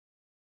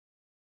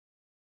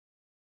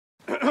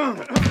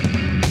Thank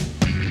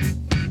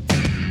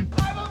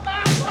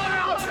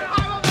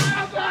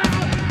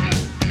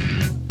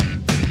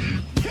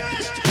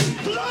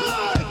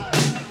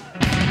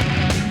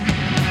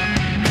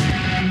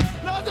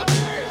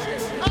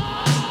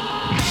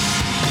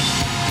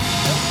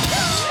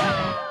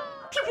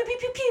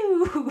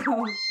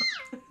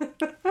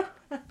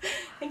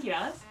you,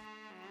 Alice.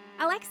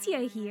 Alexia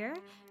here,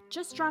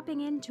 just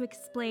dropping in to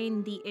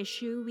explain the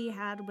issue we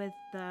had with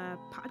the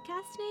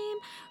podcast name.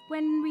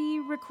 When we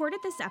recorded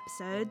this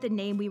episode, the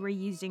name we were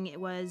using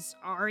was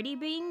already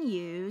being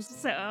used,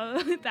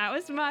 so that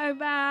was my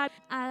bad.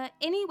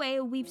 Anyway,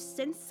 we've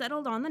since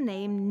settled on the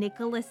name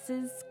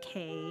Nicolas's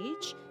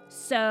Cage,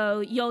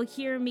 so you'll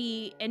hear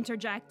me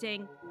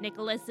interjecting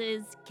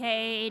Nicolas's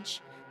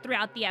Cage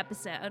throughout the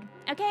episode.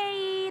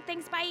 Okay,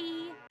 thanks,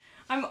 bye.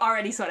 I'm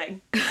already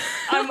sweating.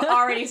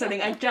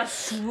 I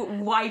just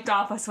wiped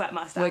off a sweat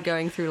mustache. We're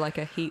going through like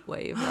a heat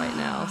wave right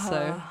now,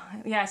 so...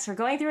 Yes, we're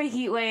going through a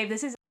heat wave.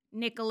 This is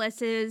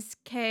Nicolas's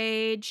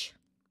Cage.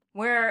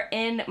 We're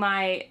in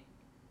my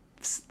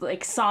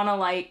like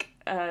sauna-like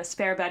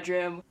spare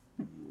bedroom.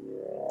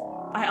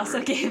 I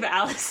also gave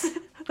Alice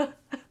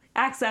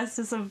access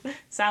to some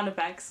sound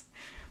effects.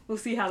 We'll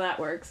see how that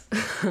works.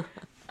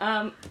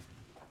 Oh,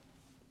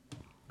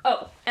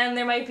 and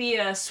there might be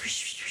a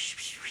swish, swish,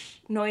 swish, swish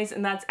noise,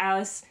 and that's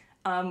Alice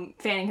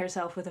fanning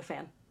herself with a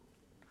fan.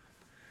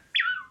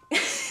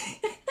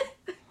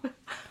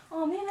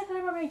 Oh man, I thought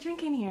I brought my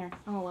drink in here.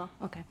 Oh well,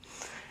 okay.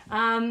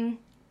 I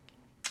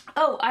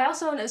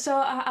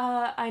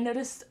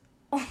noticed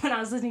when I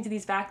was listening to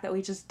these back that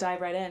we just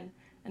dive right in,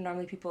 and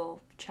normally people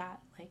chat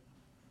like,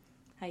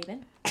 "How you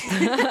been?"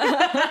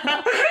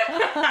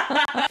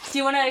 Do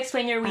you want to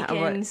explain your week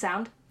in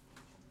sound?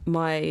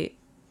 My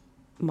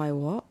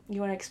what?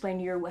 You want to explain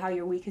how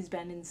your week has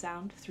been in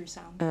sound, through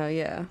sound? Oh,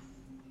 yeah.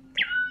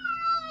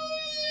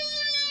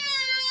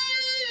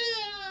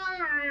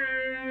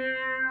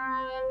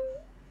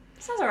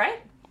 Sounds alright.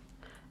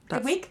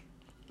 Good week?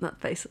 That's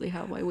basically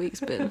how my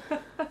week's been.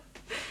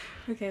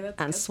 Okay,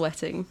 that's And good.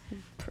 sweating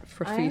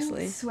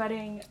profusely. I'm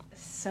sweating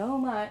so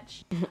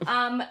much.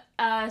 So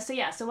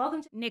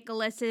welcome to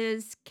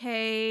Nicolas's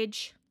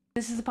Cage.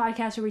 This is a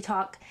podcast where we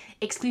talk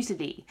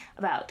exclusively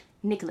about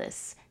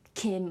Nicolas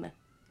Kim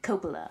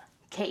Coppola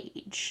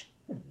Cage.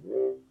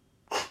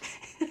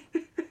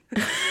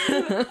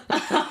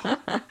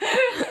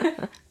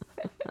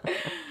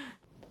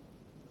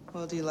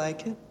 Well, do you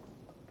like it?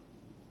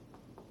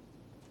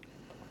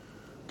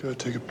 Gotta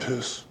take a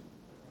piss.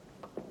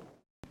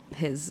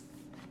 His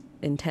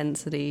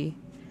intensity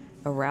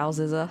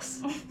arouses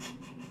us.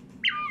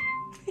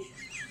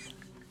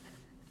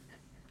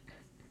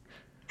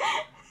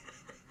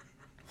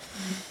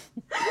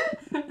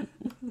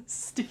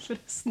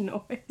 Stupidest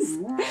noise. Is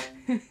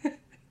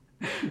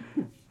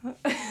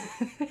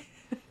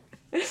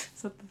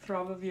that the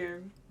throb of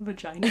your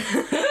vagina?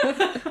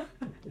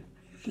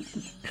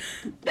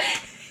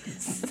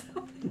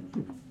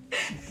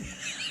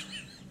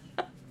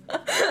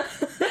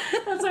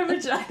 That's our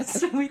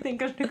vaginas when we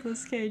think of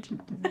Nicolas Cage.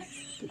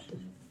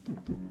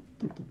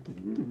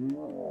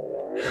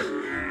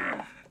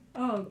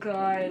 Oh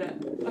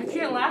god. I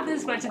can't laugh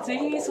this much, it's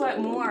making me sweat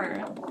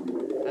more.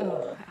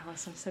 Oh,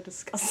 Alice, I'm so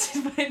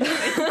disgusted by the way you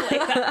play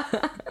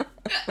that.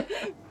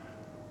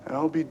 And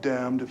I'll be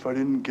damned if I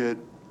didn't get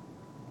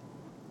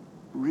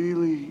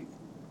really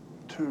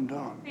turned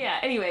on. Yeah,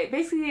 anyway,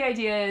 basically the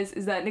idea is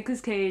that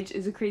Nicolas Cage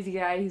is a crazy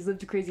guy, he's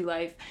lived a crazy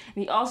life, and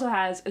he also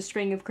has a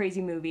string of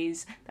crazy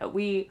movies that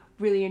we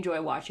really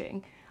enjoy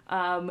watching.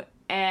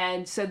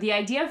 And so the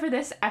idea for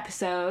this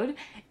episode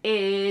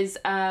is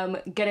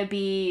gonna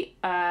be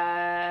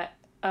a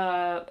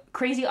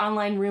crazy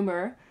online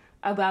rumor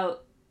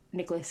about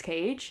Nicolas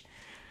Cage.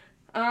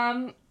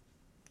 And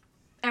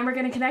we're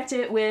gonna connect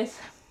it with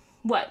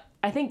what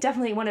I think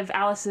definitely one of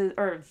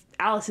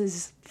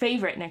Alice's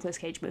favorite Nicolas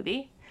Cage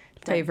movie.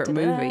 Favorite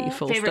movie,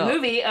 full favorite stop.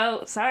 movie.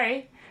 Oh,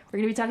 sorry. We're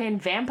gonna be talking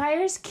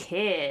Vampire's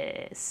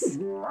Kiss.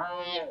 I'm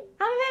a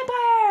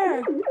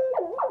vampire.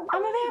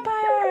 I'm a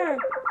vampire.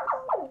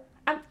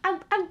 I'm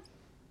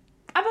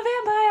a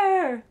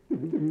vampire.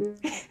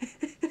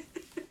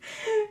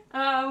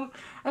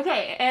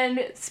 Okay,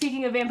 and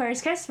speaking of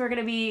Vampire's Kiss, we're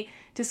gonna be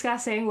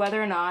discussing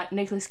whether or not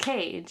Nicolas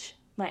Cage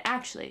might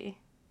actually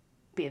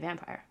be a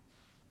vampire.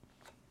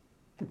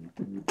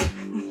 I'm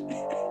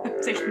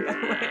taking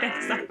that away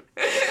next time.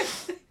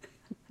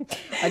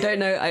 I don't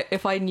know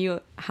if I knew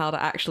how to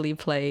actually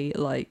play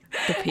like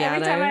the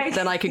piano,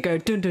 then I could go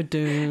dun dun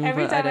dun.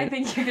 Every but time I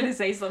think you're gonna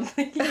say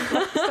something,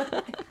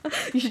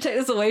 you should take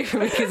this away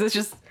from me because it's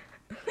just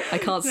I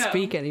can't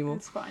speak anymore.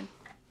 It's fine.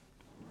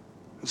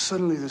 And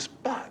suddenly this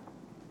bat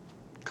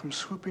comes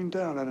swooping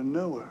down out of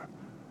nowhere.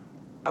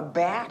 A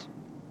bat?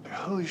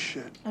 Holy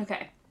shit.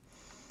 Okay.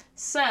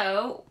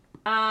 So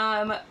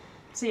we're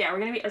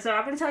gonna be. So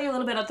I'm gonna tell you a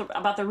little bit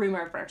about the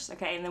rumor first,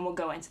 okay, and then we'll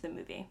go into the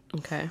movie.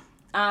 Okay.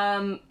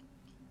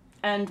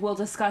 And we'll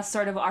discuss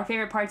sort of our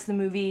favorite parts of the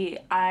movie.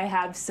 I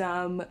have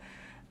some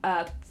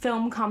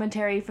film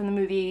commentary from the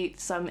movie,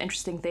 some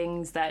interesting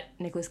things that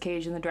Nicolas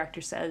Cage and the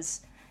director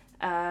says,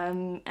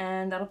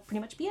 And that'll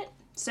pretty much be it.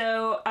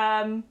 So,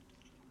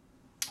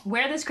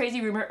 where this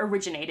crazy rumor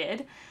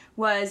originated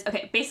was,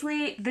 okay,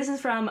 basically, this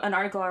is from an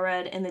article I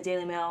read in the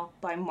Daily Mail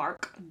by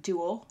Mark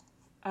Duell.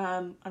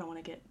 I don't want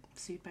to get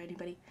sued by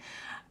anybody.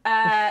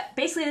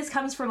 Basically, this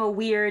comes from a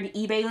weird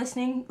eBay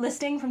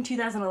listing from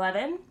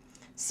 2011.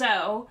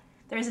 So,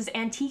 there's this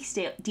antique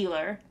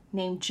dealer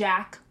named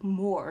Jack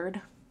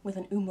Mord, with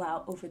an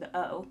umlaut over the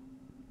O.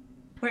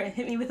 Where it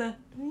hit me with a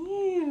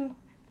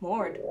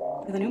Mord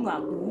with an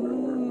umlaut.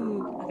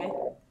 Ooh. Okay,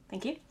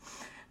 thank you.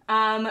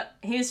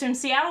 He was from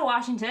Seattle,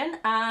 Washington,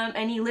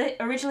 and he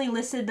originally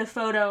listed the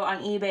photo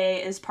on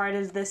eBay as part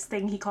of this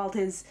thing he called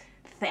his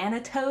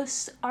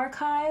Thanatos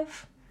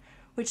archive,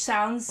 which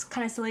sounds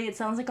kind of silly. It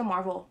sounds like a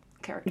Marvel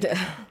character.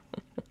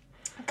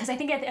 Because I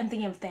think I'm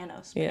thinking of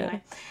Thanos. Yeah.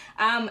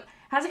 Anyway.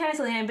 Has a kind of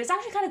silly name, but it's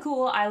actually kind of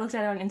cool. I looked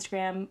at it on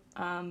Instagram.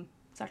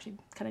 It's actually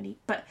kind of neat.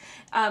 But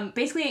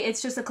basically,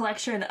 it's just a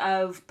collection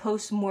of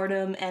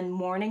post-mortem and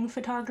mourning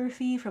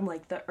photography from,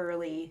 like, the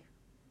early,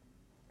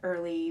 I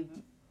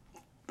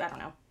don't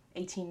know,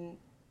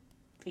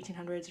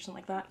 1800s or something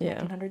like that.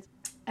 Yeah. 1900s.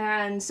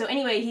 And so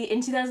anyway,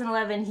 in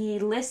 2011, he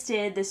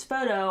listed this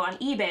photo on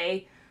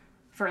eBay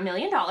for $1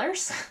 million.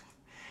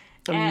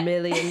 $1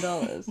 million?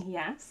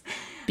 Yes.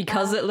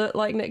 Because it looked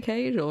like Nick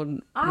Cage, or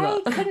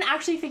I couldn't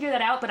actually figure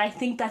that out, but I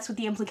think that's what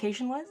the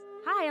implication was.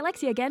 Hi,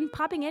 Alexia again,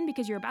 popping in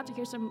because you're about to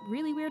hear some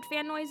really weird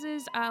fan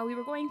noises. We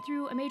were going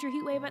through a major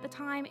heat wave at the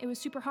time. It was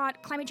super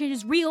hot. Climate change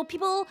is real,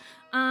 people.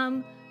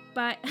 So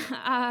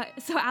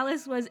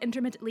Alice was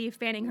intermittently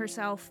fanning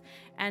herself,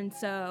 and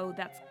so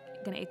that's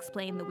going to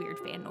explain the weird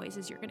fan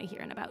noises you're going to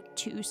hear in about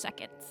 2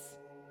 seconds.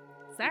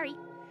 Sorry.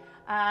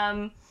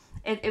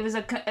 It was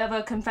of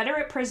a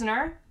Confederate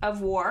prisoner of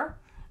war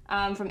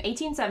from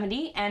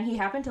 1870, and he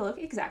happened to look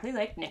exactly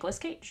like Nicolas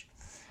Cage.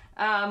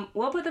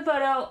 We'll put the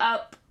photo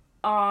up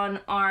on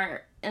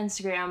our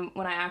Instagram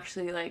when I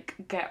actually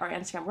get our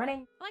Instagram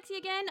running. Alexia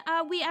again,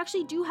 we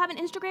actually do have an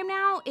Instagram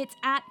now. It's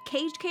at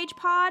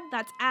CagedCagePod.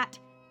 That's at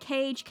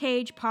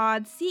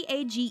CagedCagePod,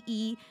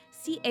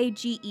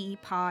 CAGE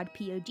Pod,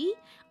 POD.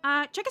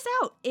 Check us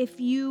out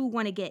if you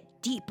want to get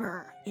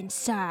deeper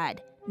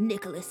inside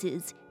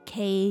Nicolas's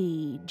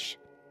cage.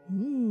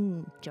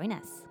 Join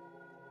us.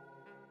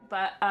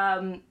 But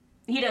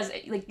he does,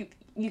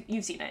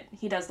 you've seen it.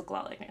 He does look a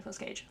lot like Nicolas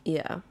Cage.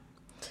 Yeah.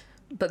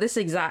 But this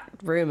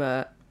exact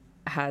rumor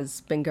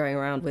has been going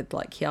around with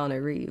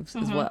Keanu Reeves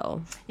as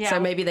well. Yeah. So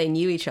maybe they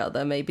knew each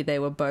other. Maybe they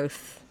were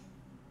both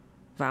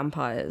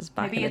vampires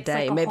back in the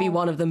day. Maybe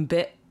one of them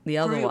bit the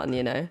other one,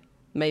 you know?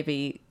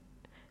 Maybe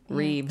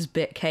Reeves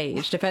bit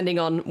Cage, depending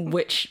on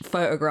which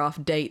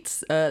photograph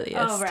dates earliest.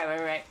 Oh,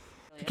 right.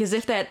 Because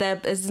if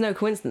there's no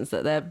coincidence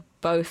that they're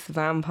both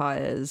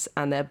vampires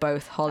and they're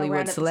both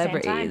Hollywood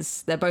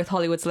celebrities. They're both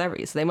Hollywood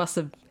celebrities. So they must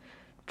have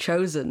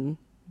chosen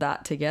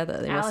that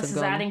together. Alice is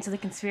adding to the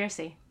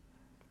conspiracy.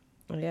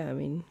 Yeah, I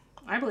mean,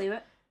 I believe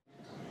it.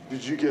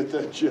 Did you get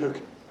that joke?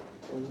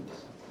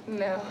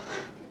 No.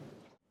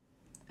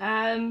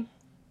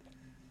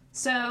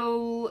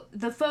 So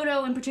the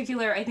photo in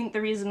particular, I think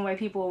the reason why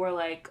people were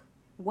like,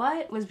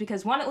 what? Was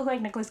because 1, it looked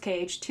like Nicolas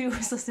Cage, 2, it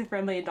was listed for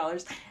 $1 million,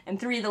 and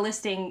 3, the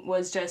listing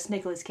was just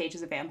Nicolas Cage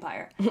as a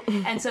vampire.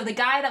 And so the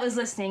guy that was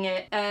listing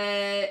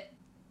it,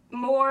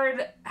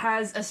 Mord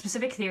has a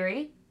specific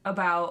theory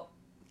about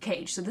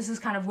Cage. So this is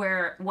kind of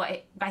where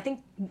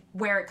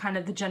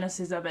the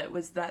genesis of it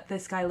was that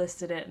this guy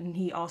listed it and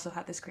he also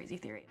had this crazy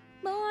theory.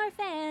 More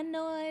fan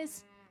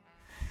noise.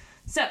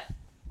 So,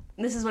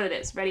 this is what it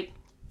is. Ready?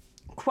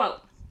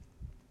 Quote.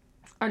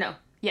 Or no.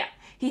 Yeah.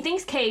 He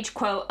thinks Cage,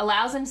 quote,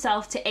 allows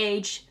himself to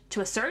age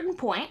to a certain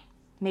point,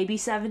 maybe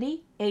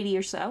 70, 80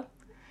 or so.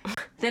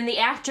 Then the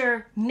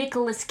actor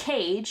Nicolas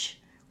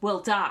Cage will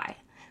die.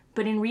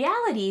 But in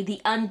reality,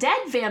 the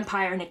undead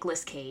vampire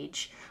Nicolas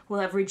Cage will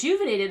have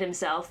rejuvenated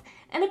himself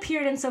and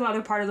appeared in some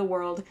other part of the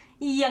world,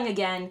 young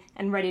again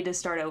and ready to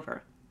start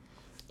over.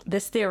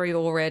 This theory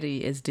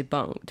already is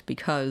debunked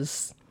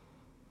because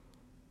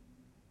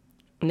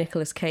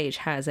Nicolas Cage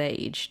has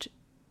aged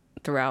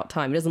throughout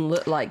time. He doesn't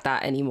look like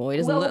that anymore. He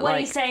doesn't look like... What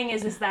he's saying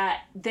is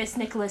that this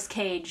Nicolas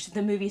Cage,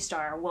 the movie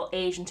star, will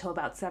age until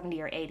about 70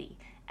 or 80.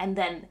 And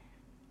then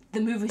the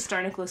movie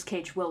star Nicolas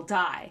Cage will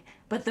die.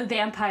 But the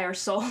vampire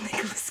soul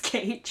Nicolas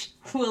Cage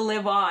will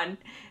live on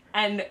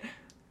and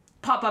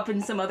pop up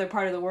in some other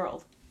part of the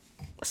world.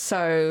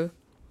 So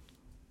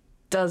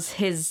does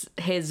his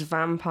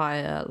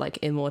vampire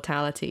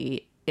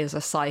immortality is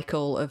a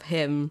cycle of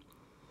him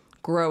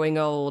growing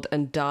old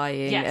and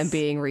dying and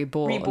being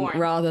reborn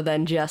rather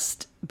than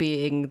just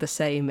being the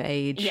same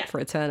age for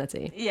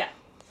eternity. Yeah.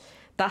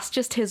 That's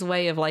just his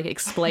way of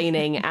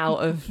explaining out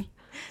of...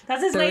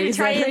 That's his way to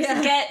try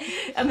and get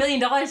 $1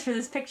 million for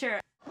this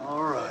picture.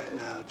 All right,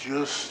 now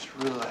just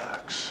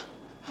relax.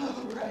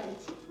 All right.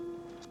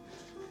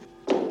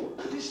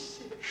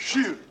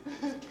 Shoot!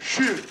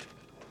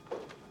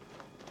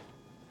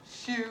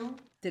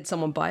 Did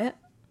someone buy it?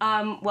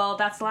 Well,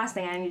 that's the last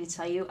thing I need to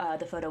tell you.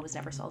 The photo was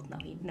never sold.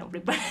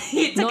 Nobody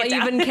he took Not it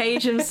down. even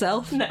Cage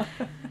himself? No.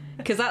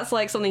 Because that's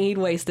like something he'd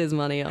waste his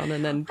money on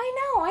and then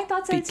I know, I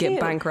thought so too. get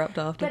bankrupt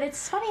after. But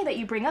it's funny that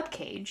you bring up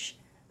Cage,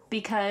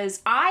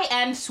 because I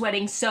am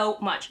sweating so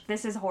much.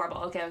 This is horrible.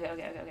 Okay.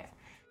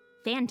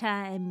 Fan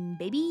time,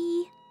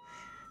 baby.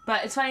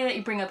 But it's funny that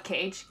you bring up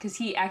Cage, because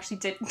he actually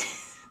did...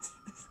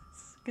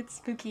 Good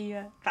spooky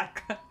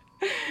background.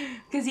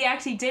 Because he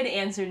actually did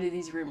answer to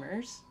these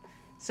rumors.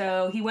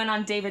 So he went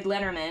on David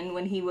Letterman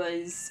when he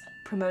was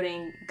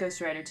promoting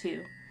Ghost Rider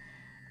 2.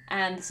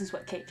 And this is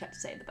what Cage had to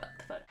say about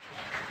the photo.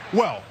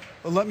 Well,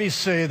 let me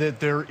say that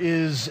there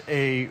is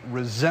a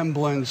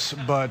resemblance,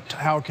 but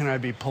how can I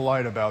be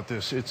polite about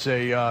this? It's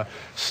a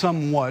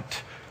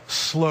somewhat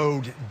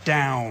slowed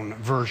down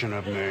version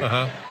of me.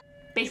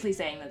 Basically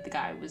saying that the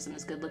guy wasn't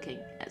as good looking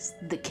as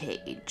the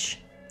Cage.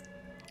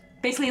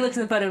 Basically, he looked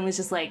at the photo and was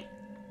just like,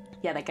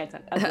 yeah, that guy's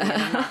not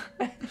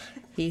ugly.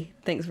 He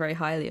thinks very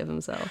highly of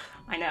himself.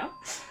 I know.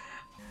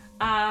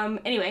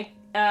 Anyway,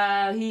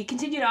 he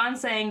continued on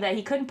saying that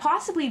he couldn't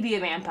possibly be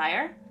a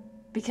vampire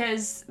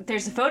because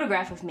there's a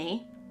photograph of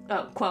me.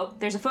 Oh,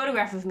 quote, there's a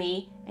photograph of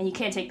me and you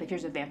can't take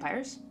pictures of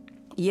vampires.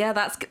 Yeah,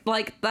 that's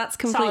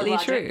completely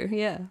true.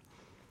 Yeah.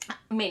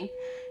 I mean,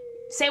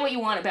 say what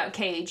you want about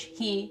Cage,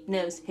 he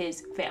knows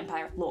his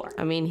vampire lore.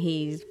 I mean,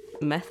 he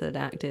method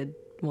acted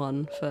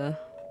one for...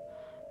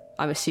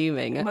 I'm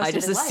assuming. Most I of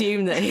just his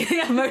assume that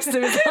most of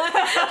his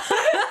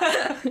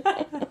life.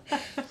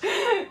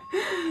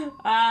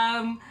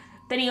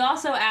 Then he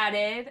also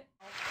added...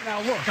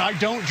 Now look, I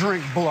don't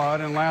drink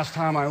blood, and last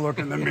time I looked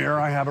in the mirror,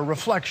 I have a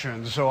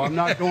reflection, so I'm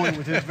not going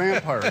with his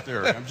vampire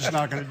theory. I'm just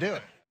not going to do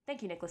it.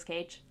 Thank you, Nicolas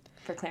Cage,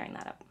 for clearing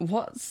that up.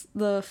 What's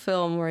the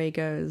film where he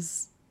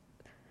goes...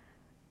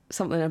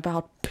 something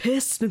about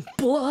piss and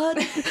blood?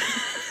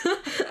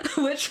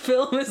 Which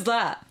film is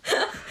that?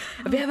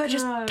 Have you ever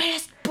just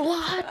pissed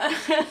blood?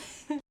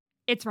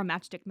 It's from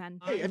Matchstick Men.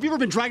 Hey, have you ever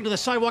been dragged to the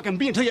sidewalk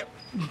and until you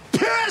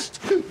pissed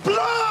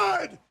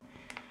blood?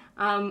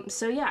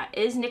 So yeah,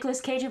 is Nicolas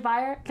Cage a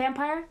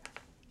vampire?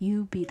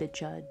 You be the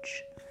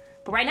judge.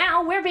 But right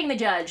now, we're being the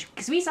judge,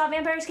 because we saw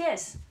Vampires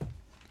Kiss.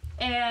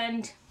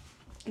 And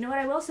you know what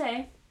I will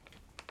say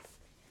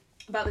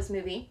about this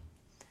movie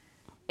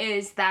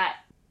is that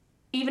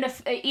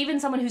even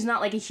someone who's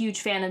not like a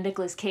huge fan of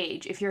Nicolas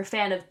Cage, if you're a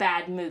fan of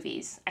bad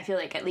movies, I feel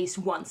like at least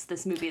once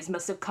this movie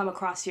must have come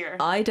across your...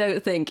 I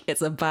don't think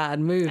it's a bad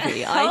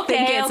movie. I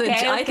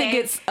think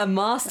it's a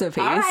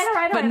masterpiece. All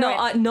right, but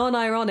not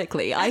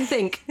non-ironically. I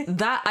think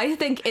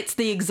it's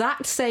the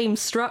exact same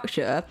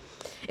structure.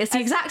 It's the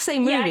exact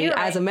same movie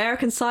as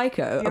American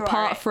Psycho,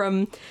 apart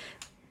from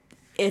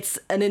it's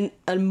a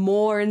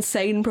more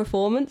insane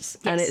performance,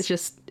 and it's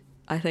just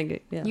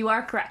You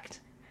are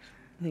correct.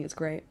 I think it's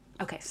great.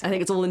 Okay, so I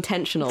think it's all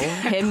intentional.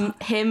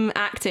 Him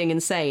acting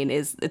insane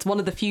it's one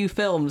of the few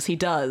films he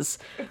does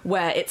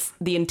where it's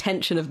the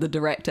intention of the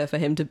director for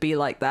him to be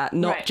like that,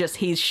 not just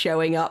he's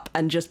showing up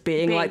and just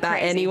being like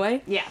that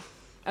anyway. Yeah,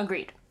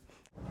 agreed.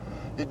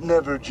 It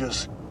never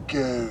just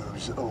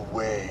goes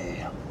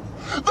away.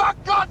 The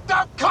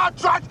goddamn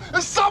contract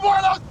is somewhere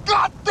in those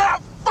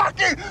goddamn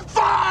fucking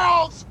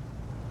files!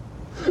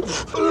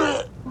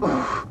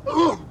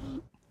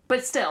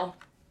 But still,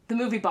 the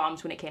movie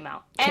bombed when it came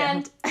out.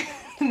 And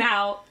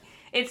now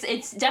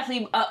it's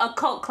definitely a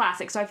cult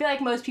classic. So I feel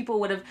like most people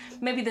would have,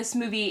 maybe this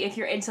movie, if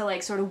you're into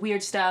like sort of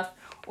weird stuff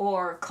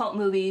or cult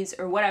movies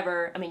or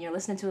whatever, I mean, you're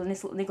listening to a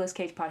Nicolas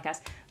Cage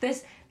podcast,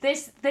 this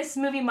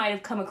movie might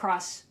have come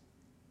across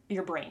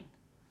your brain.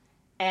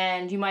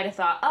 And you might have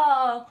thought,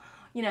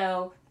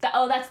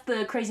 that's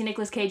the crazy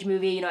Nicolas Cage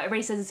movie.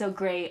 Everybody says it's so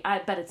great. I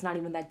bet it's not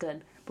even that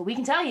good. But we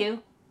can tell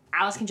you,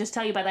 Alice can just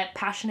tell you by that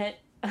passionate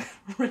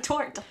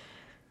retort.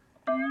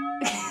 Do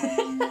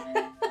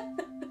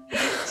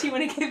you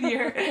want to give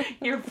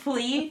your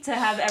plea to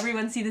have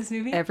everyone see this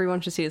movie? Everyone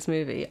should see this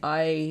movie.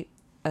 I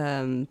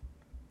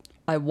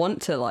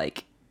want to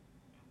like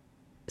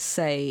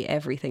say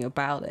everything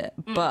about it,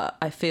 but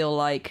I feel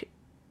like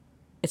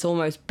it's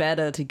almost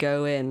better to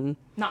go in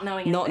not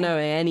knowing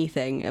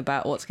anything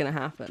about what's going to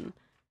happen.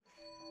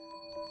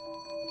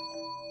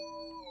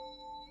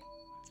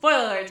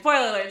 Spoiler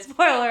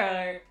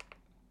alert.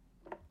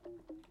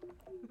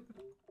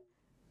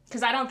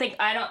 Because I don't think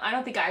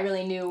I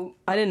really knew.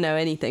 I didn't know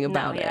anything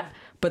about it.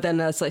 But then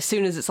as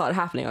soon as it started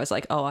happening, I was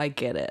like, oh, I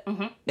get it.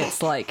 Mm-hmm.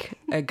 It's like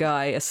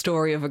a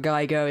story of a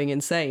guy going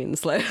insane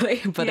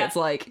slowly, but it's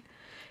like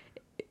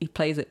he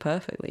plays it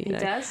perfectly. He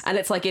does. And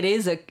it's like it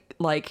is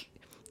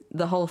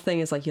the whole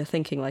thing is like you're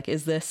thinking like,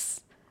 is this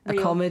a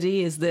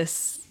comedy? Is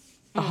this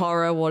a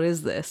horror? What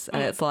is this?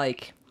 And it's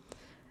like,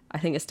 I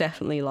think it's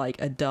definitely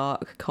like a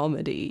dark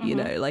comedy.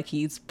 Like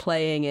he's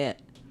playing it.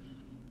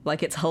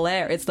 Like, it's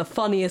hilarious. It's the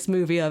funniest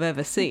movie I've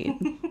ever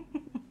seen.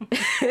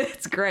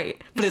 It's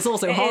great. But it's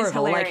also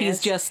horrible. Like, he's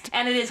just...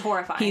 And it is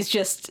horrifying. He's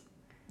just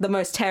the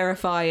most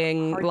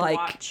terrifying, hard to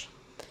watch.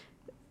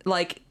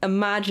 Like,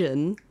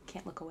 imagine...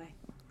 Can't look away.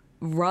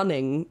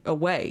 Running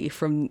away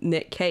from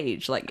Nick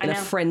Cage, like, in a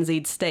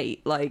frenzied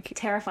state. Like...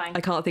 Terrifying.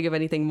 I can't think of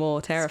anything more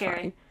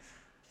terrifying. Scary.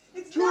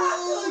 It's too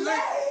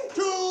late!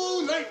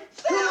 Too late!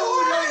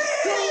 Too late!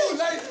 Too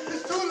late!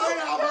 It's too late,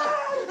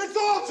 Albert! It's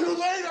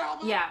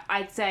yeah,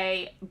 I'd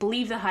say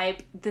believe the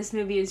hype. This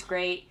movie is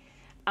great.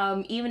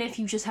 Even if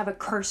you just have a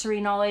cursory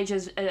knowledge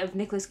of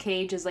Nicolas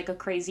Cage as like a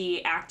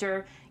crazy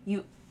actor,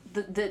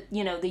 the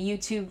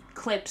YouTube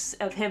clips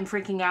of him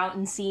freaking out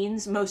in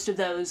scenes, most of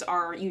those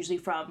are usually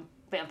from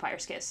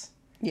Vampire's Kiss.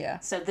 Yeah.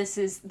 So this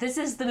is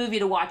the movie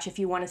to watch if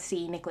you want to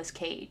see Nicolas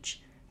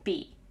Cage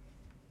be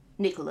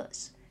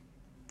Nicolas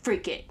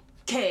freaking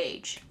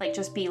Cage. Like,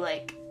 just be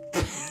like...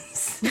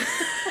 just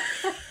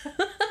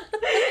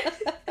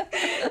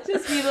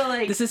be the,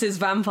 like... This is his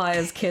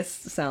Vampire's Kiss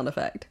sound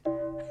effect.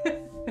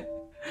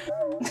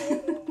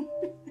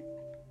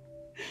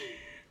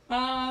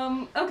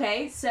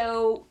 Okay,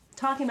 so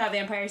talking about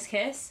Vampire's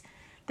Kiss,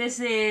 this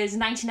is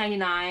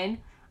 1999.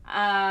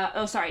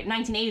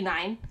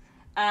 1989.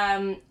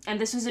 And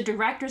this was a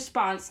direct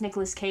response.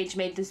 Nicolas Cage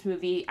made this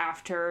movie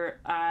after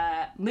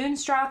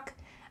Moonstruck,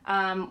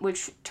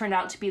 which turned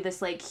out to be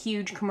this like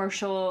huge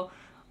commercial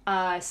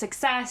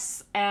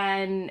success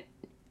and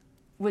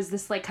was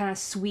this like kind of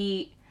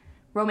sweet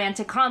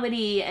romantic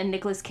comedy, and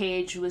Nicolas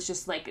Cage was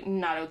just like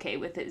not okay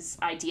with his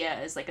idea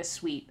as like a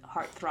sweet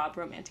heartthrob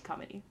romantic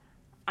comedy.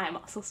 I'm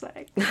also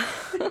sweating.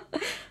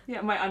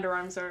 Yeah, my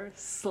underarms are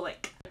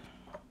slick.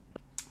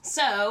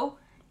 So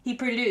he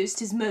produced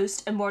his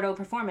most immortal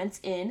performance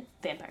in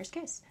Vampire's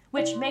Kiss,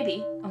 which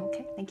maybe,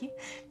 okay, thank you,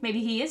 maybe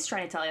he is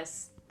trying to tell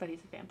us that he's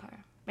a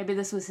vampire. Maybe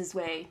this was his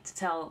way to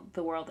tell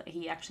the world that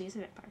he actually is a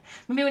vampire.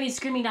 Maybe when he's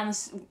screaming down the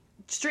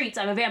streets,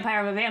 I'm a vampire,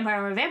 I'm a vampire,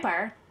 I'm a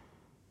vampire,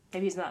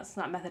 maybe it's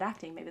not method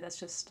acting, maybe that's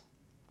just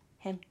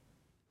him.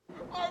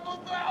 I'm a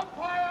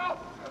vampire!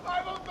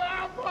 I'm a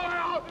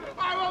vampire!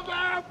 I'm a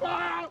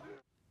vampire!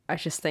 I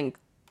just think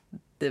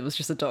it was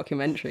just a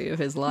documentary of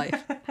his life.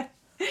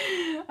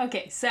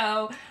 Okay,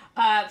 so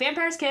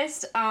Vampire's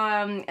Kiss,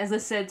 as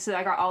listed, so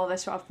I got all of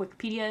this off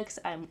Wikipedia because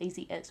I'm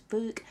lazy as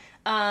fuck,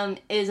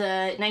 is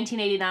a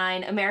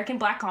 1989 American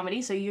black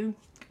comedy, so you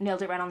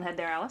nailed it right on the head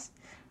there, Alice.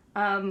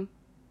 I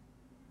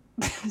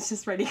was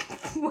just waiting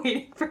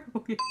for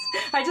wheels.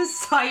 I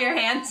just saw your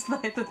hands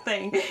by the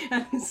thing.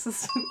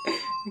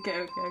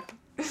 Okay.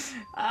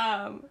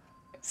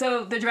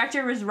 So the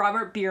director was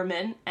Robert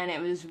Bierman, and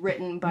it was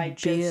written by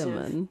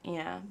Bierman? Joseph...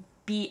 Yeah,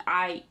 Bierm.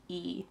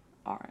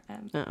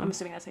 I'm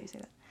assuming that's how you say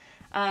that.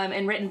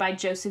 And written by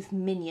Joseph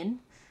Minion.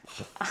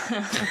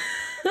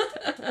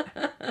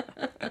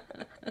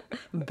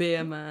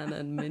 Bierman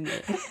and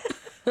Minion.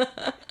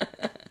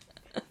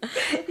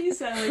 You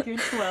sound like you're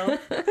 12.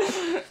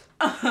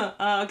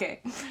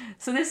 Okay.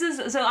 So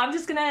I'm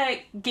just gonna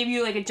give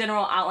you like a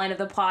general outline of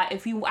the plot.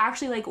 If you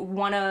actually like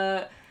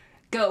wanna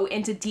go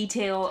into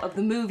detail of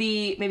the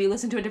movie, maybe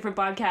listen to a different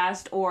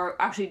podcast, or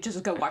actually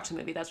just go watch the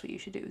movie. That's what you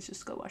should do, is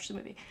just go watch the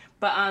movie.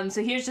 But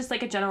so here's just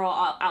like a general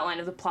outline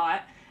of the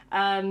plot.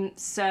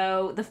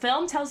 So the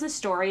film tells the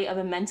story of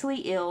a mentally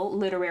ill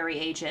literary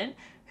agent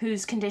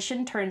whose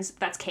condition turns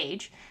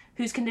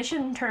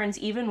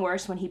even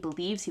worse when he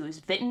believes he was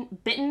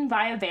bitten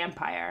by a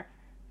vampire.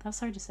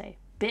 That's hard to say.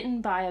 Bitten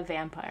by a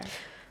vampire.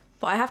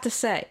 But I have to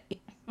say,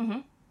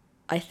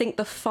 I think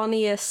the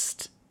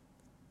funniest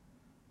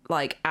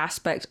like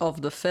aspect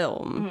of the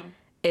film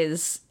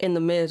is in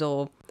the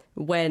middle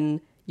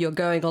when you're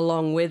going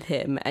along with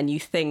him and you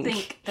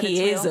think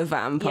he is a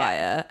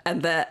vampire,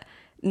 and that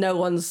no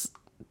one's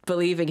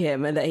believing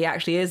him and that he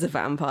actually is a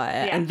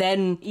vampire, and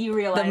then you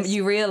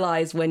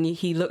realize when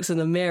he looks in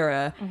the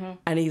mirror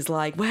and he's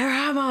like, where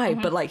am I?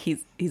 But like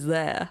he's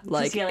there,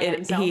 like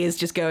he is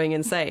just going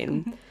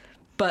insane.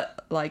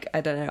 But like,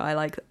 I don't know, I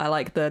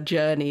like the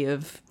journey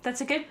of... That's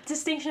a good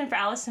distinction for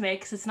Alice to make,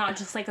 because it's not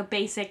just like a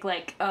basic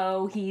like,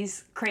 oh,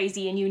 he's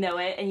crazy and you know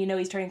it, and you know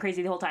he's turning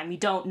crazy the whole time. You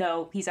don't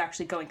know he's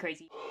actually going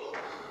crazy.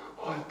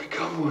 I've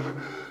become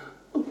one.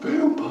 A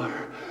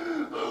vampire.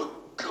 Oh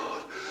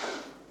God.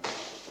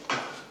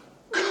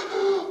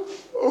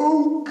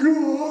 Oh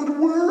God,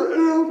 where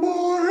am I?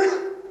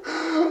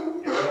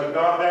 You're in the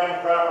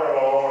goddamn crapper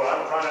hole.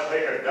 I'm trying to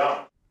take a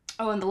dump.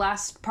 Oh, and the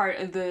last part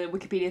of the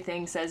Wikipedia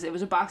thing says it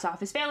was a box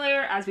office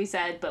failure, as we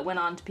said, but went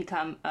on to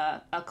become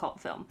a cult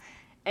film.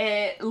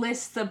 It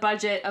lists the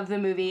budget of the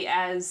movie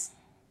as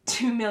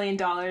 $2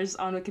 million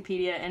on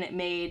Wikipedia, and it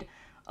made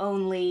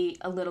only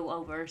a little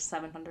over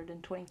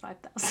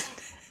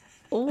 $725,000.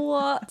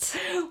 What?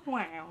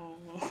 Wow.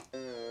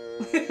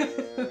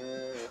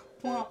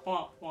 Wah,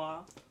 wah, wah.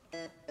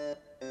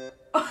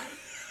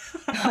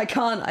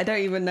 I don't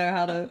even know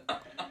how to...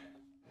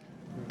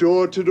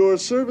 Door-to-door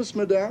service,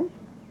 madame.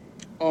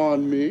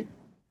 On me.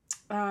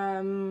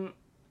 Hal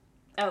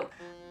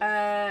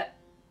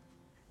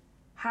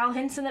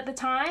Hinson at the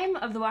time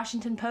of the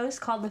Washington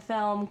Post called the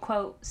film,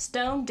 quote,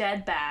 stone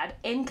dead bad,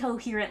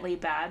 incoherently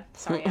bad.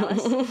 Sorry,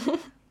 Alice.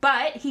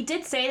 But he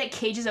did say that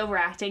Cage's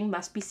overacting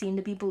must be seen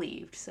to be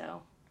believed.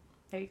 So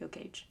there you go,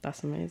 Cage.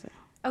 That's amazing.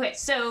 Okay,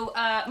 so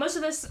most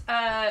of this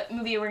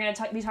movie we're going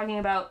to be talking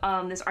about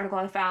this article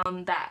I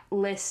found that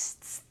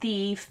lists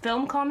the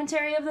film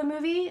commentary of the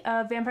movie,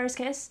 Vampire's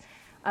Kiss.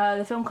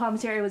 The film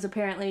commentary was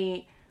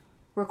apparently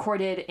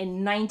recorded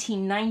in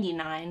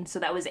 1999, so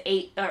that was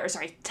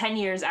 10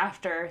 years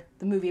after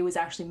the movie was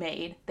actually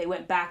made. They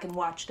went back and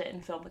watched it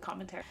and filmed the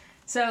commentary.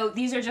 So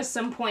these are just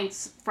some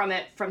points from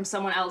it from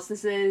someone else.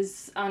 This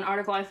is an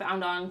article I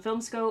found on Film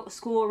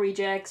School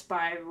Rejects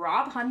by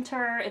Rob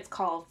Hunter. It's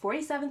called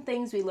 47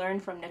 Things We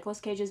Learned from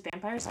Nicolas Cage's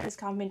Vampire Kiss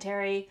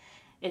commentary.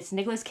 It's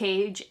Nicolas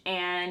Cage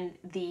and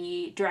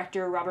the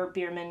director Robert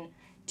Bierman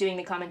doing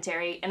the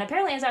commentary. And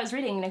apparently, as I was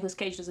reading, Nicolas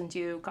Cage doesn't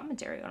do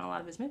commentary on a lot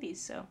of his movies,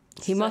 so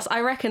he must. I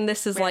reckon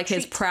this is like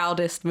his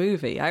proudest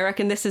movie. I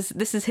reckon this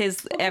is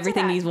his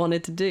everything he's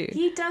wanted to do.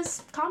 He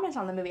does comment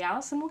on the movie,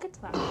 Alice, and we'll get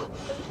to that.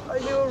 Are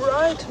you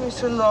right,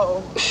 Mr.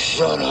 Lowe?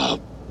 Shut up,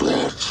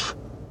 bitch.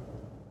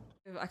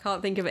 I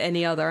can't think of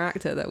any other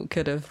actor that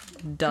could have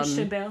done.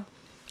 Christian Bale.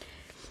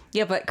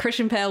 Yeah, but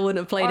Christian Bale wouldn't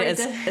have played it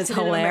as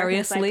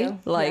hilariously.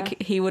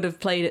 He would have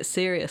played it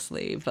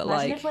seriously. But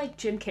imagine if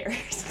Jim Carrey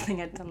or something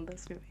had done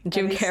this movie.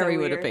 Jim Carrey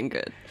would have been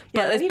good.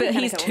 But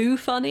he's too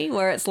funny.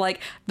 Where it's like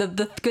the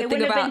good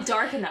thing about been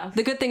dark enough.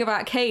 The good thing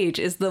about Cage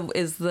is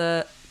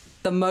the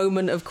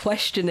moment of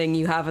questioning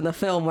you have in the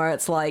film where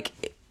it's like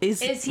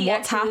is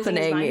what's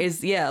happening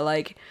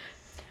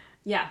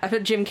Yeah. I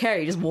think Jim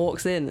Carrey just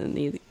walks in and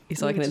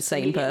he's like an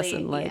insane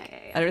person.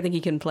 I don't think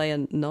he can play a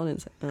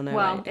non-insane.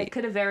 It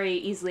could have very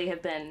easily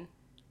have been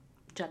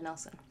Judd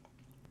Nelson.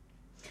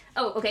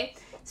 Oh, okay.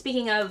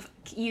 Speaking of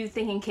you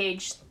thinking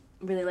Cage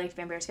really liked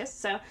Vampire's Kiss,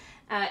 so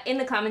in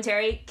the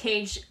commentary,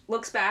 Cage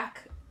looks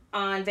back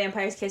on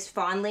Vampire's Kiss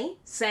fondly,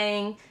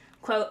 saying,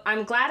 quote,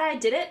 "I'm glad I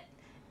did it,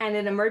 and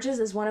it emerges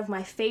as one of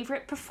my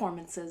favorite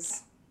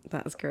performances."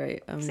 That's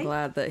great. I'm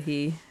glad that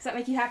he... Does that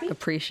make you happy?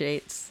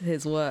 ...appreciates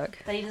his work.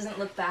 That he doesn't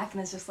look back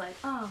and is just like,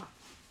 oh,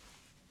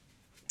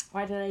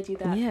 why did I do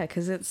that? Yeah,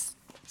 because it's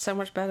so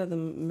much better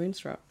than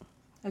Moonstruck.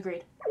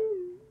 Agreed.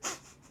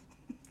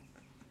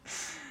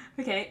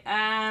 Okay,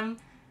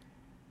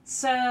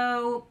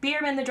 so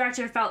Bierman, the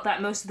director, felt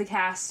that most of the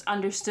cast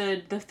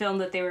understood the film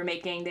that they were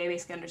making. They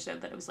basically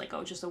understood that it was like,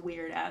 oh, just a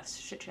weird-ass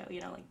shit show,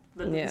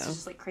 this is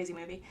just like crazy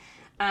movie.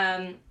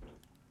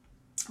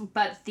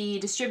 But the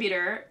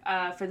distributor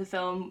for the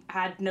film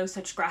had no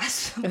such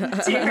grasp of the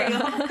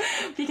material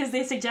because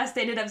they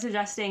ended up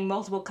suggesting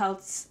multiple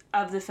cuts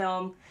of the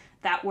film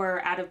that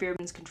were out of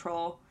Bierman's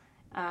control.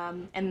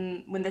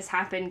 And when this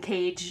happened,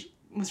 Cage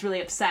was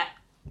really upset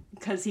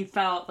because he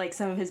felt like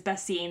some of his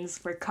best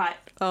scenes were cut.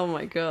 Oh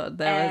my god,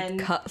 there were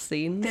cut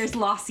scenes? There's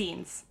lost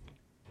scenes.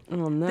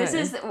 Oh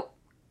no.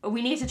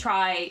 We need to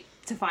try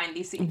to find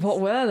these scenes. What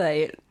were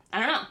they? I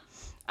don't know.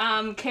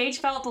 Cage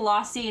felt the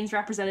lost scenes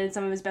represented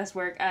some of his best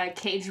work.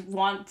 Cage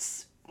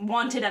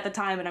wanted at the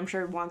time, and I'm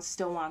sure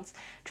still wants,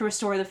 to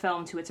restore the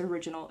film to its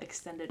original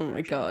extended version. Oh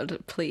my god,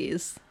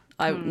 please.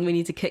 We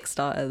need to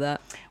Kickstarter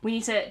that.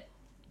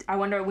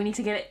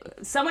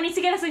 Someone needs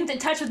to get us in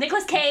touch with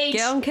Nicolas Cage.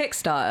 Get on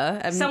Kickstarter.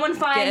 And someone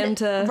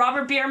find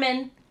Robert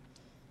Bierman,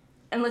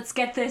 and let's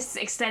get this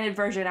extended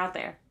version out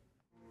there.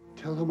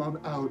 Tell him I'm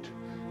out.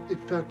 In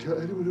fact, tell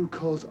anyone who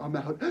calls I'm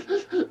out.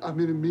 I'm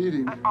in a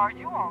meeting. Are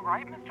you all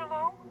right, Mr.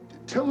 Lowe?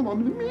 Tell him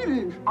I'm in a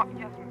meeting.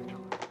 Yes, Mr.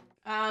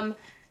 Lowe.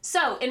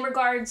 So, in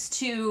regards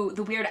to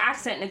the weird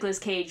accent Nicolas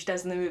Cage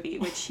does in the movie,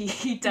 which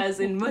he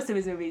does in most of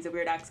his movies, a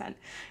weird accent,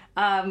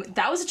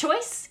 that was a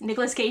choice.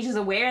 Nicolas Cage is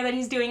aware that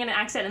he's doing an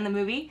accent in the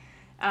movie.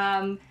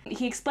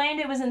 He explained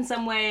the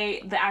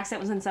accent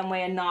was in some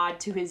way a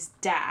nod to his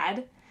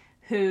dad,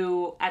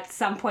 who, at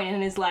some point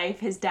in his life,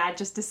 his dad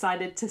just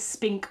decided to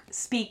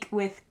speak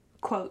with,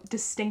 quote,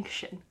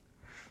 distinction.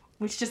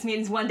 Which just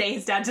means one day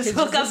his dad just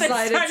woke up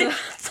and started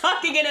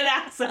talking in an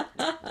accent.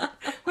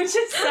 Which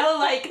is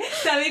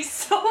that makes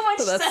so much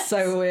sense. That's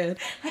so weird.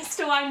 As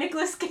to why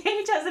Nicolas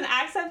Cage has an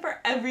accent for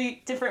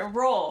every different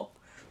role.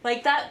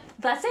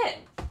 That's it.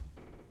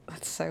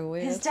 That's so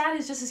weird. His dad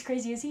is just as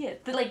crazy as he is.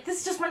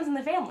 This just runs in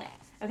the family,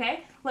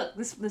 okay? Look,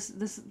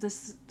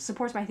 this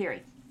supports my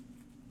theory.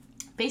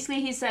 Basically,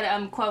 he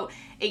said, quote,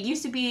 "It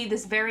used to be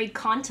this very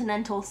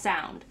continental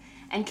sound.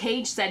 And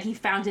Cage said he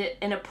found it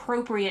an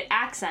appropriate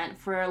accent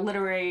for a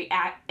literary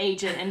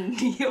agent in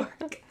New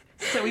York."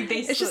 So he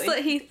basically... It's just that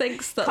he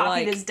thinks that,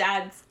 copied his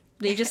dad's...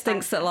 He just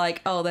thinks that,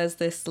 there's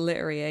this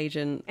literary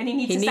agent. And he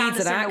needs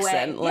an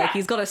accent. Way.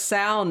 He's got to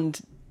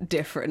sound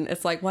different.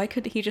 It's like, why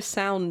couldn't he just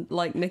sound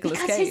like Nicolas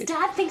Cage? Because his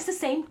dad thinks the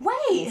same way.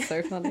 It's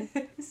so funny.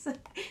 It's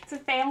a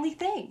family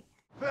thing.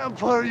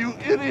 Vampire, you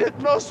idiot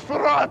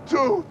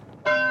Nosferatu!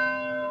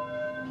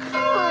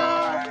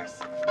 Christ!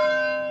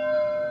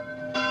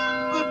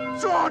 The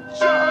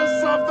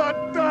tortures of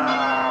the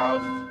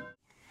damned!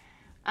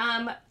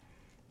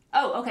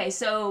 Okay,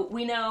 so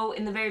we know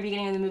in the very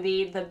beginning of the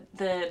movie,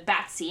 the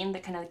bat scene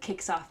that kind of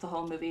kicks off the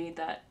whole movie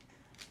that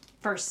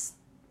first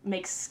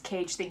makes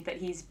Cage think that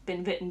he's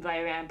been bitten by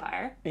a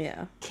vampire.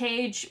 Yeah.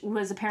 Cage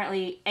was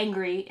apparently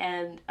angry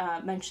and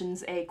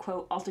mentions a,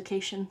 quote,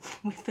 altercation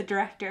with the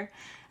director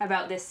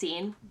about this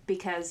scene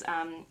because,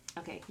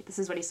 this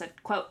is what he said,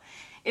 quote,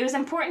 "It was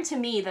important to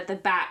me that the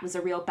bat was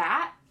a real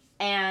bat,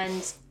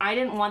 and I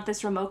didn't want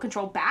this remote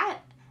control bat,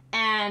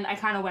 and I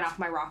kind of went off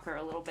my rocker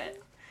a little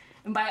bit."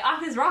 And by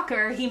off his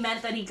rocker, he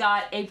meant that he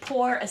got a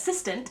poor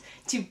assistant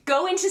to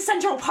go into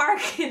Central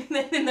Park in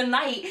the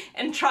night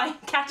and try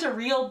and catch a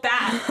real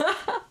bat.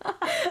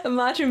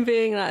 Imagine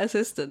being that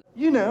assistant.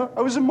 You know,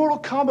 I was in Mortal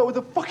Kombat with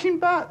a fucking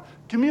bat.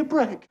 Give me a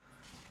break.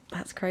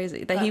 That's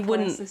crazy. That he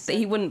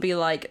wouldn't be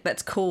like,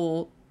 let's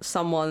call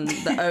someone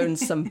that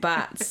owns some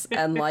bats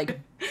and like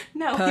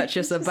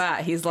purchase a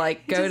bat. He's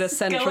like, go to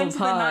Central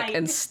Park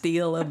and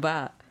steal a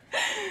bat.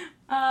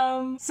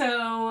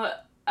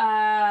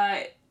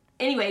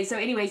 Anyway, so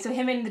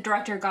him and the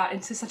director got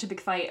into such a big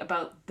fight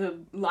about the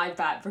live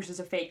bat versus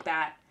a fake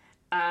bat.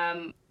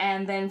 And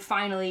then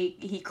finally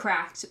he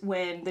cracked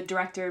when the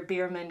director,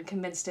 Bierman,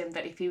 convinced him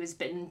that if he was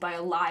bitten by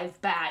a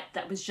live bat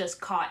that was just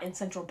caught in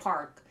Central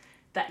Park,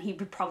 that he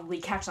would probably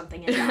catch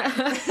something in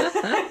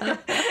that.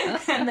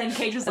 And then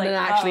Cage was like, and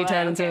then actually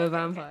turn into a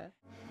vampire.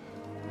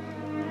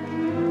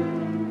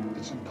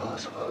 It's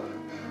impossible.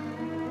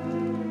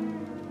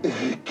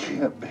 It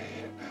can't be.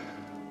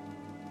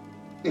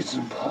 It's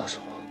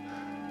impossible.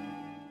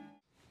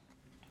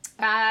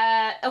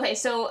 Okay,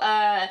 so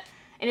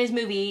in his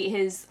movie,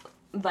 his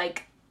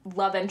like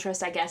love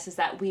interest, I guess, is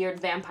that weird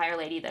vampire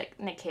lady that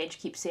Nick Cage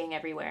keeps seeing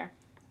everywhere,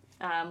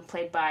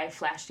 played by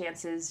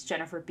Flashddance's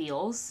Jennifer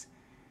Beals.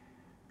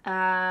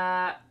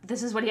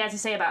 This is what he had to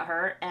say about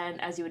her,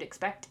 and as you would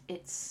expect,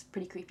 it's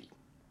pretty creepy.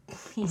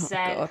 He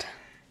said, God.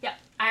 "Yeah,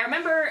 I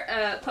remember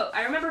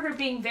her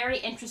being very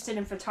interested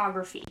in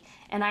photography,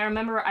 and I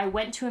remember I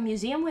went to a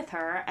museum with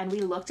her, and we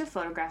looked at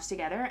photographs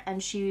together,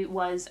 and she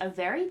was a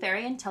very,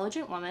 very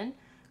intelligent woman,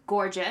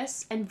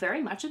 gorgeous, and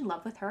very much in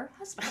love with her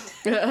husband."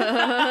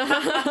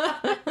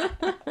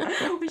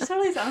 Which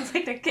totally sounds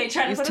like Nick Cage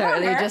trying to put it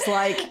on her. Just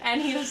like,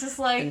 and he was just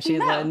like, and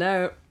she's like,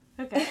 no.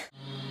 Okay.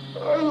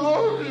 I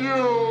love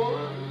you.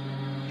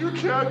 You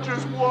can't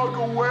just walk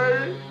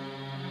away.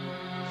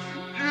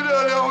 You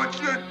don't know what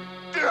you're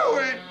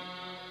doing.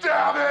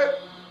 Damn it.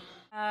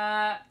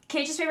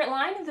 Cage's favorite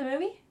line of the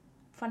movie,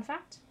 fun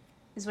fact,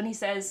 is when he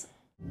says,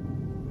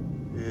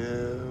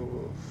 "Yeah,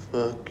 well,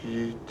 fuck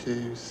you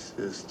too,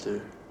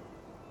 sister."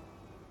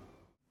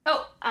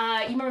 Oh,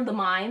 you remember the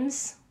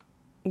mimes?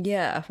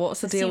 Yeah,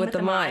 what's the deal with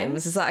the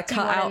mimes? Is that a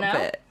cut out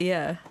bit?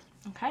 Yeah.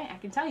 Okay, I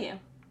can tell you.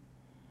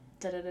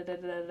 So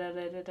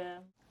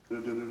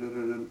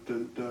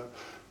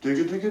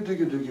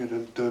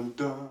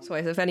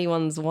if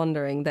anyone's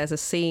wondering, there's a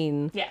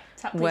scene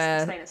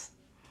where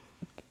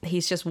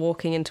he's just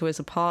walking into his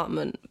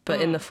apartment, but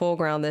in the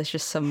foreground there's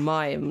just some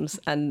mimes,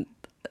 and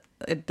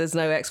there's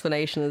no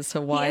explanation as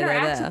to why they're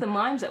there. He interacts with the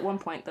mimes at one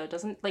point, though,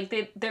 doesn't? Like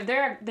they're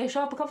there. They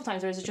show up a couple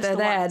times, or is it just they're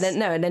the there? ones?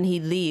 And then he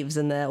leaves,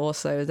 and they're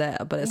also there.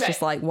 But it's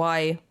just like,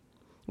 why?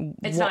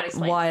 It's not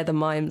explained. Why are the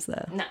mimes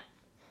there? No.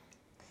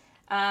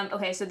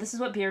 Okay, so this is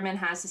what Bierman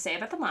has to say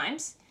about the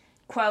mimes.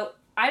 Quote,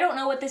 "I don't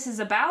know what this is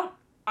about.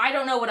 I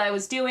don't know what I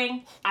was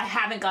doing. I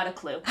haven't got a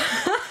clue."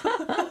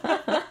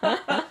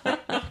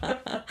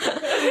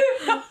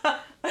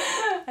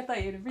 I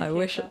thought you'd appreciate I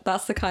wish that.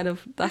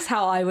 That's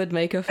how I would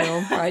make a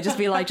film. Where I just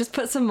be like, just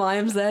put some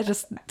mimes there,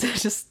 just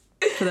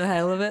for the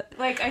hell of it.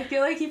 Like, I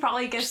feel like he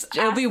probably gets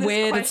It'll be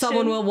weird and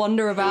someone will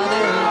wonder about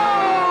it.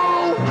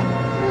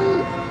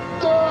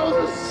 Oh,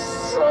 the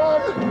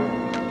sun!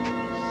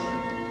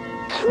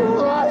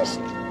 Christ!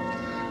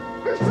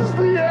 This is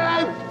the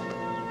end!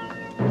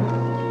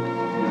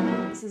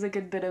 This is a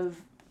good bit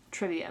of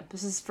trivia.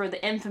 This is for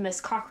the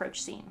infamous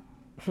cockroach scene.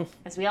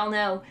 As we all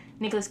know,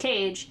 Nicolas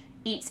Cage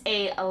eats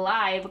a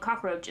live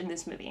cockroach in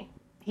this movie.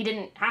 He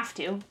didn't have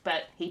to,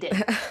 but he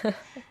did.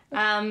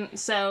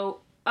 So,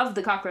 of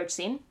the cockroach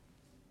scene,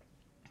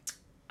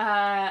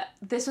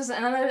 this was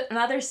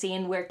another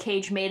scene where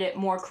Cage made it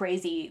more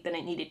crazy than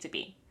it needed to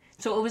be.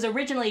 So it was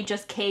originally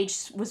just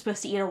Cage was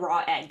supposed to eat a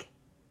raw egg.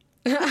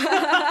 He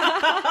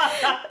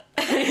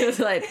was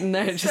like,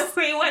 no, just...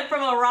 So he went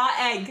from a raw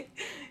egg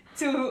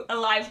to a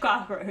live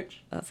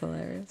cockroach. That's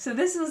hilarious. So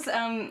this was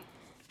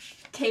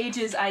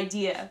Cage's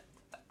idea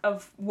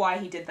of why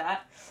he did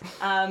that.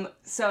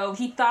 So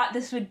he thought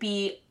this would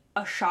be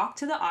a shock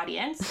to the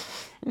audience,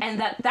 and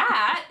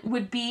that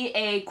would be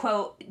a,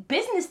 quote,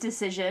 business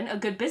decision, a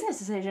good business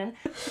decision.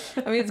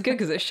 I mean, it's good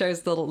because it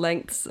shows the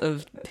lengths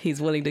of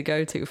he's willing to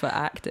go to for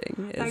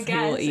acting. He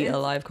will eat a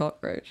live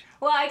cockroach.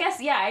 Well, I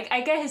guess, yeah, I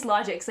get his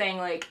logic saying,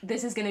 like,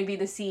 this is going to be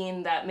the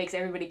scene that makes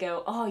everybody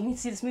go, oh, you need to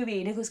see this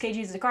movie, Nicolas Cage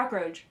uses a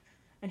cockroach.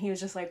 And he was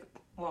just like,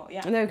 well,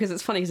 yeah. No, because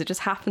it's funny because it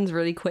just happens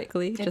really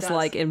quickly,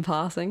 like in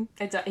passing.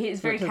 He's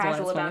very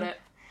casual about it.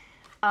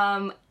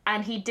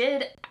 And he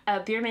did,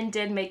 Bierman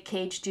did make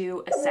Cage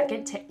do a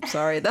second take.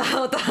 Sorry,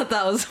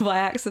 that was by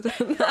accident.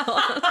 When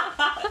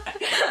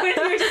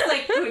you were just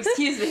like, oh,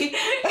 excuse me.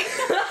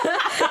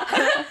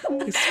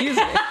 Excuse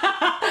me.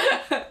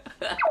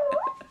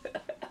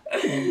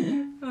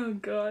 Oh,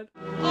 God.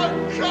 I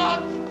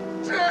can't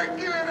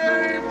take it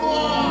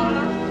anymore!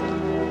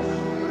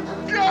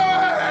 Go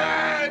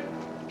ahead!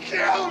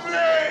 Kill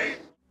me!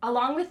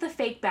 Along with the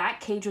fake bat,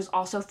 Cage was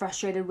also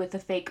frustrated with the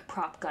fake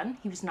prop gun.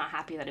 He was not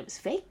happy that it was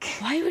fake.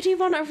 Why would he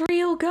want a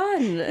real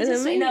gun?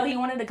 No, he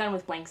wanted a gun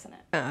with blanks in it.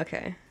 Oh,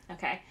 okay.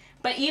 Okay.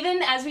 But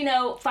even, as we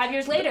know, 5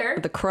 years later...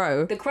 The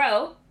Crow.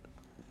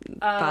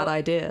 Bad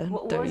idea.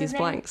 Don't use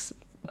blanks.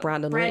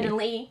 Brandon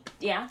Lee.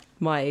 Yeah.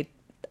 My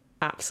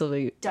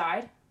absolute...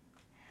 Died.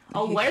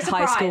 Oh, what a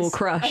surprise. High school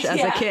crush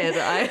as a kid.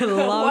 I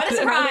loved What a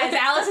surprise.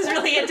 Alice is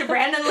really into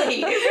Brandon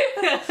Lee.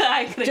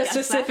 Just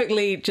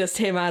specifically that. Just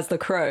him as the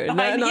Crow.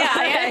 No, no.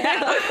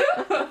 Yeah.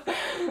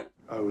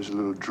 I was a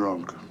little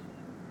drunk.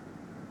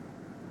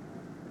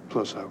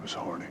 Plus, I was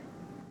horny.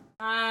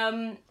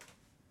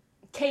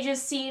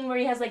 Cage's scene where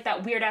he has like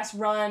that weird ass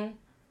run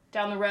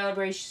down the road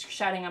where he's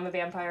shouting, I'm a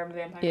vampire, I'm a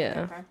vampire, I'm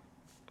a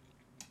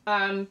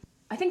vampire.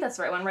 I think that's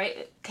the right one,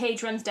 right?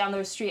 Cage runs down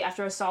the street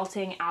after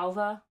assaulting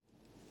Alva.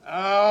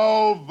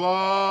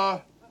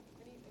 Alva!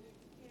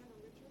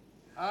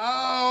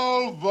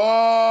 Alva!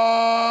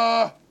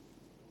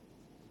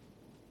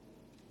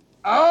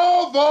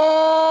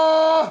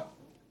 Alva!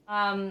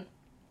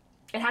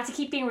 It had to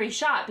keep being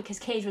reshot because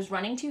Cage was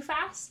running too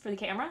fast for the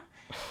camera.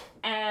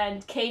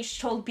 And Cage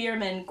told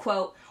Bierman,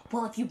 quote,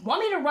 well, if you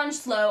want me to run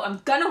slow,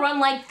 I'm gonna run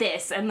like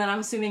this. And then I'm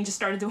assuming just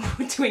started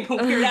doing a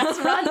weird-ass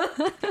run.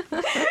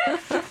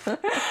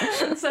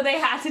 So they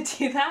had to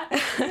do that.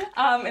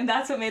 And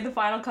that's what made the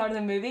final cut of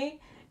the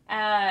movie.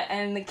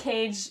 And the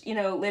Cage,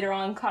 later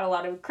on caught a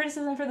lot of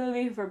criticism for the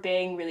movie for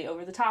being really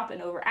over the top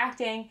and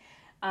overacting,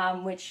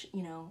 which,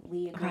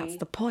 we agree. That's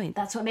the point.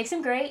 That's what makes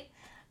him great.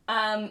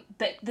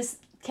 But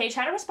Cage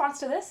had a response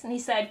to this, and he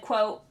said,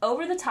 quote,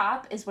 over the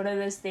top is one of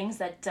those things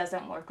that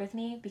doesn't work with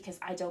me because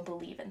I don't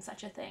believe in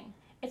such a thing.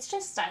 It's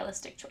just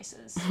stylistic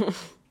choices.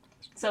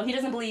 So he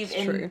doesn't believe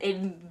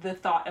in the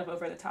thought of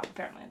over the top,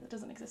 apparently. That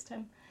doesn't exist to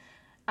him.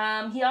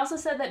 He also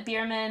said that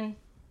Bierman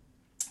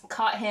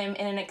caught him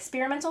in an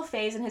experimental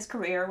phase in his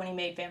career when he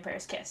made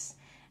Vampire's Kiss.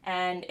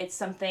 And it's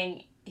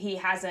something he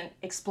hasn't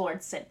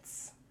explored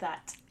since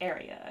that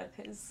area of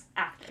his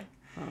acting.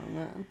 Oh,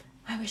 man.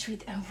 I wish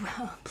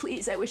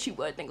please, I wish you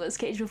would, Nicolas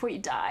Cage, before you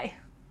die.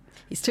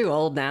 He's too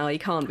old now. He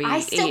can't be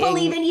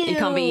believe in you. He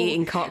can't be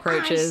eating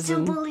cockroaches I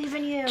still believe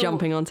in you.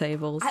 Jumping on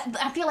tables.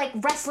 I feel like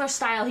wrestler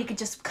style, he could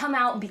just come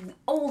out and be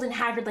old and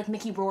haggard like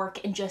Mickey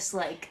Rourke and just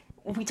like...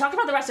 We talked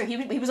about the wrestler.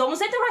 He was almost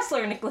like the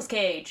wrestler, Nicolas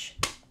Cage.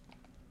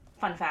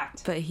 Fun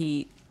fact. But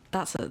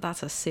that's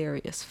a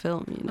serious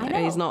film, I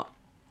know. He's not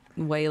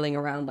wailing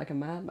around like a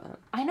madman.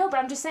 I know, but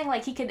I'm just saying,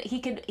 like, he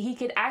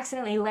could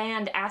accidentally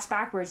land ass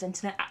backwards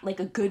into like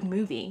a good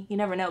movie. You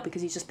never know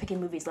because he's just picking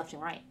movies left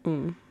and right.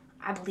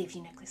 I believe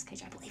you, Nicolas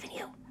Cage. I believe in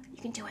you.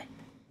 You can do it.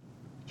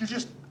 You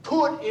just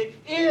put it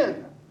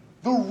in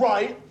the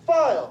right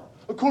file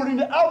according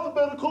to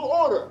alphabetical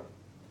order.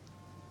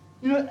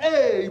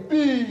 A,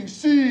 B,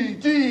 C,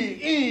 D,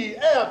 E,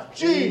 F,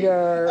 G,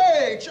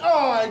 H,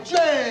 I,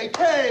 J,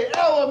 K,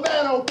 L, M,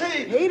 N, O,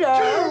 P, Q,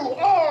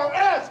 R,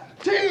 S,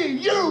 T,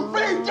 U,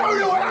 V,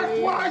 W, X,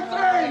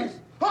 Y, Z.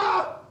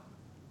 Huh?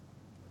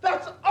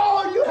 That's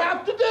all you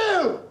have to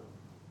do.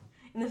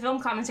 In the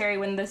film commentary,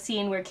 when the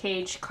scene where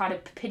Cage caught a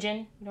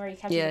pigeon, where he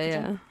catches a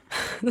pigeon.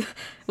 Yeah.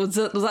 was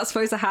that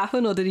supposed to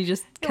happen, or did he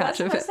just catch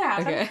a pigeon? It was supposed to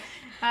happen.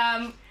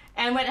 Okay.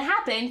 And when it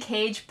happened,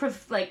 Cage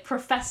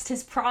professed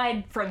his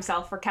pride for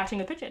himself for catching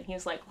a pigeon. He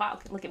was like, wow,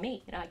 look at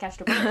me. I catched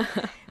a bird.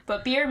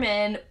 But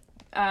Bierman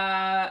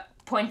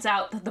points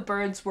out that the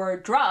birds were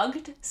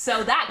drugged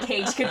so that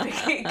Cage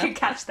could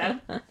catch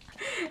them.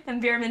 And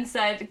Bierman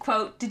said,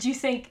 quote, did you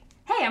think,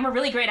 hey, I'm a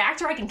really great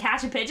actor, I can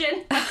catch a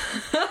pigeon?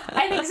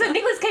 I think so.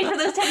 Nicolas Cage for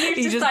those 10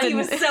 years just thought he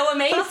was so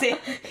amazing.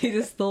 He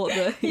just thought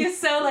that. He was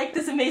so like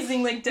this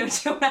amazing like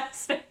dojo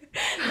master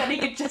that he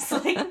could just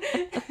like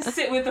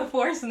sit with the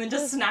force and then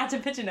just snatch a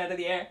pigeon out of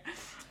the air.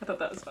 I thought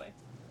that was funny.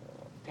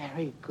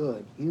 Very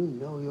good. You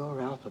know your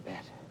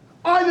alphabet.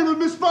 I never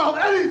misspelled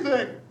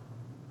anything!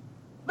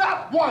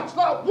 Not once,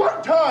 not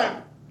one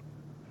time!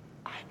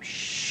 I'm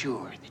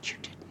sure that you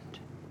didn't.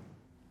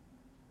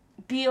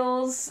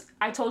 Beals,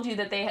 I told you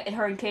that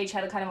her and Cage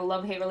had a kind of a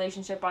love-hate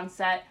relationship on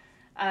set.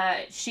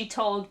 She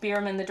told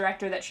Bierman, the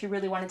director, that she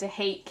really wanted to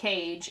hate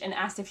Cage and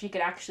asked if she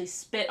could actually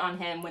spit on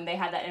him when they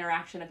had that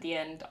interaction at the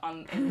end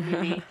in the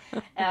movie.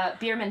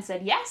 Bierman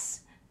said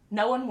yes.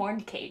 No one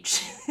warned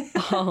Cage.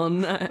 Oh,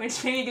 no.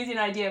 Which maybe gives you an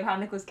idea of how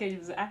Nicolas Cage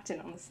was acting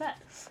on the set.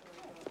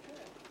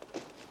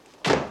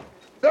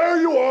 There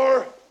you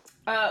are!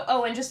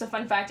 And just a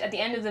fun fact, at the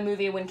end of the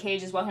movie when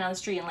Cage is walking down the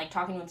street and like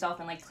talking to himself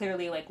and like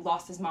clearly like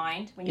lost his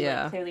mind, when you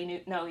like,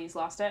 clearly know he's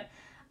lost it,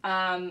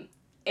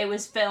 it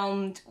was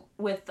filmed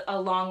with a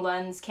long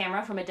lens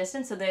camera from a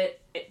distance so that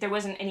there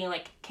wasn't any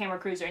like camera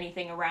crews or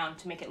anything around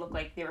to make it look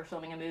like they were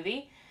filming a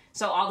movie.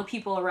 So all the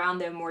people around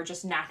them were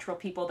just natural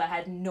people that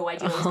had no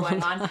idea what was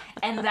going on.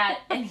 And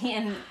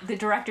the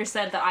director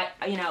said that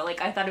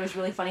I thought it was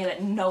really funny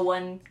that no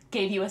one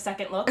gave you a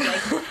second look.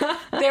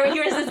 Like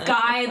here's this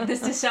guy, this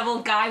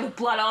disheveled guy with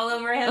blood all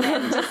over him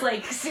and just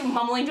like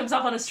mumbling to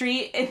himself on a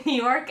street in New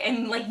York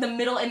and like the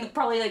middle and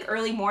probably like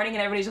early morning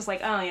and everybody's just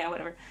like, oh yeah,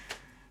 whatever.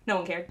 No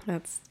one cared.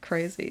 That's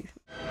crazy.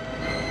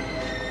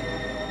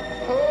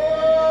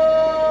 Oh!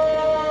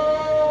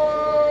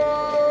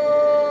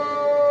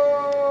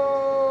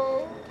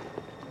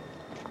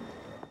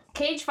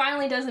 Cage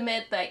finally does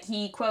admit that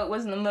he, quote,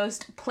 wasn't the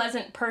most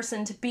pleasant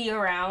person to be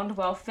around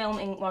while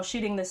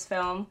shooting this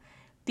film.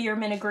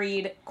 Bierman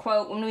agreed,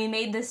 quote, when we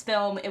made this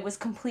film, it was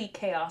complete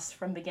chaos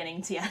from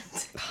beginning to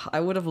end. I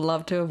would have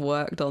loved to have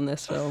worked on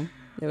this film.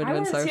 It would have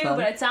been so fun.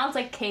 But it sounds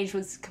like Cage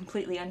was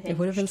completely unhinged. It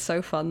would have been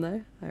so fun,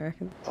 though, I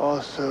reckon.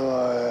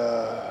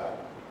 Also,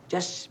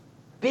 Just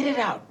spit it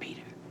out, Peter.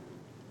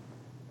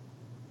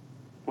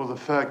 well, the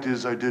fact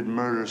is I did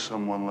murder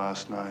someone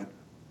last night.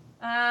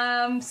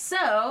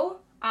 So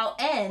I'll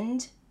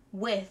end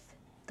with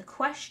the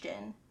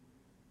question.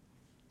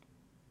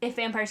 If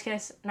Vampire's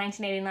Kiss,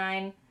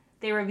 1989,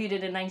 they reviewed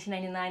it in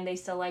 1999, they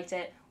still liked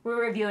it.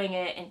 We're reviewing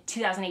it in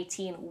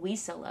 2018, we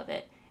still love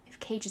it. If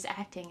Cage's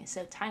acting is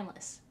so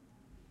timeless,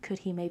 could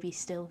he maybe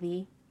still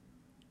be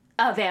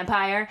a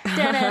vampire?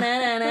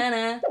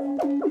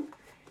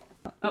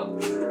 Oh.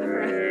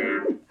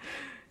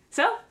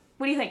 So,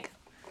 what do you think?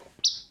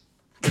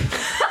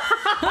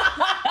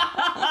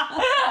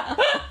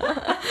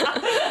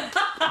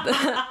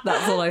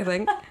 That's all I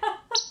think.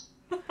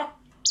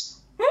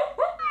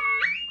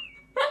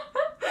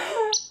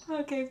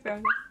 Okay, fair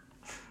enough.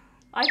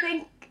 I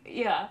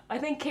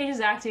think Cage's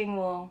acting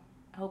will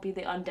help be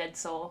the undead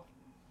soul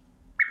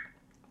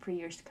for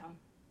years to come.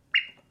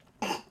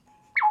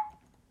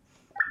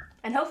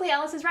 And hopefully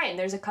Alice is right, and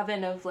there's a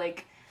coven of,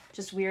 like,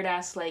 just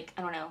weird-ass, like,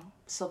 I don't know,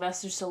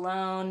 Sylvester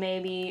Stallone,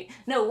 maybe.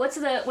 No, what's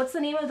the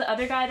name of the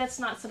other guy that's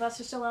not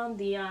Sylvester Stallone?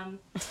 The,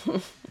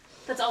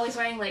 that's always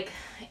wearing, like,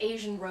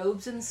 Asian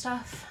robes and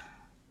stuff.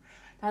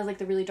 That has, like,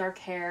 the really dark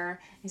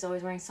hair. He's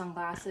always wearing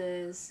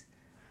sunglasses.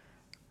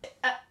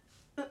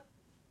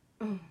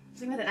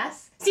 Something with an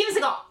S? Steven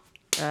Seagal!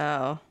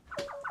 Oh.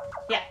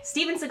 Yeah,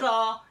 Steven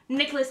Seagal,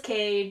 Nicolas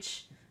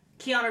Cage,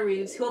 Keanu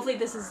Reeves. Hopefully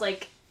this is,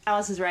 like,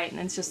 Alice is right, and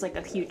it's just, like,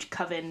 a huge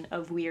coven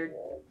of weird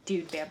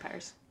dude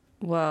vampires.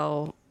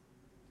 Well,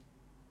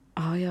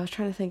 oh yeah, I was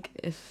trying to think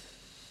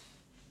if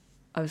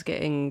I was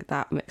getting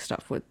that mixed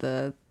up with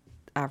the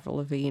Avril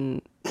Lavigne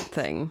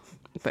thing,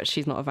 but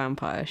she's not a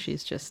vampire,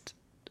 she's just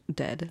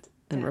dead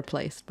and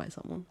replaced by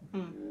someone.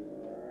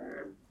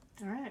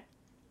 Alright.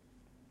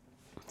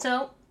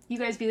 So, you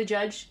guys be the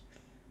judge.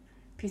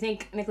 If you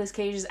think Nicolas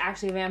Cage is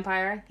actually a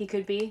vampire, he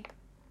could be.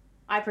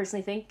 I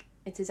personally think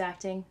it's his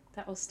acting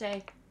that will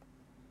stay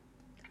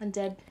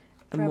undead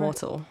forever.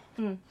 Immortal.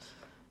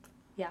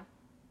 Yeah.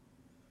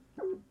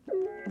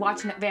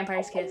 Watch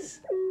Vampire's Kiss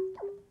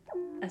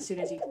as soon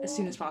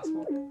as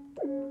possible.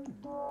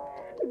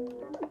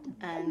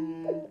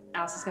 And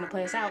Alice is gonna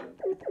play us out.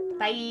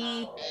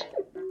 Bye.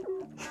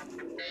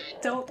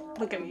 Don't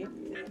look at me.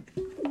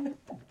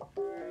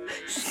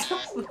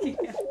 Stop looking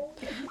at me.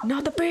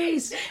 Not the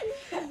bees!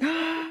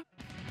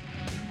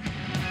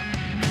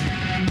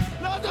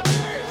 Not the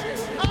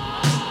bees!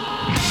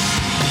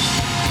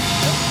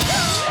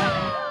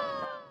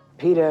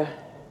 Peter.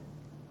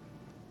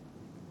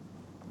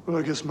 Well,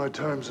 I guess my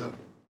time's up.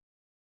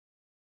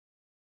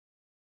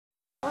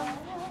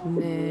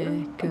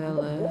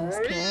 Nicolas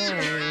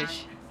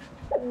Cage.